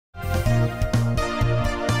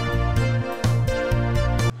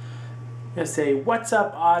I say, what's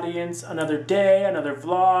up, audience? Another day, another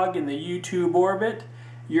vlog in the YouTube orbit.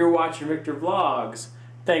 You're watching Rictor Vlogs.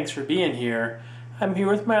 Thanks for being here. I'm here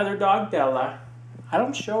with my other dog, Bella. I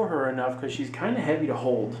don't show her enough because she's kind of heavy to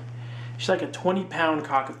hold. She's like a 20-pound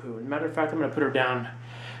cockapoo. As a matter of fact, I'm going to put her down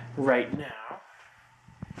right now.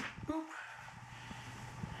 Boop.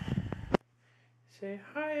 Say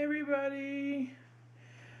hi, everybody.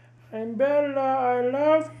 I'm Bella. I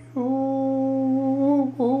love you.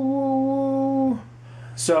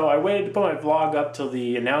 So I waited to put my vlog up till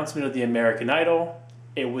the announcement of the American Idol.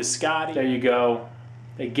 It was Scotty. There you go.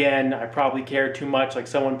 Again, I probably cared too much like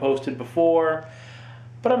someone posted before,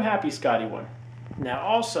 but I'm happy Scotty won. Now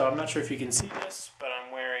also, I'm not sure if you can see this, but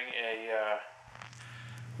I'm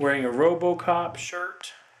wearing a Robo-Cop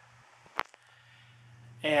shirt.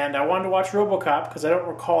 And I wanted to watch Robo-Cop because I don't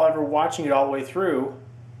recall ever watching it all the way through,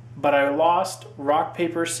 but I lost rock,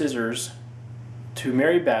 paper, scissors to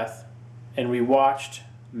Mary Beth, and we watched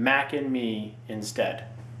Mac and Me instead.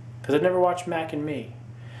 Because I'd never watched Mac and Me.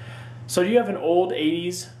 So do you have an old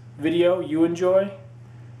 80s video you enjoy?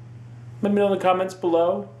 Let me know in the comments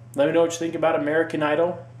below. Let me know what you think about American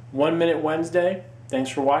Idol. 1 Minute Wednesday. Thanks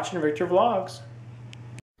for watching Rictor Vlogs.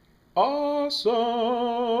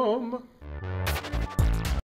 Awesome!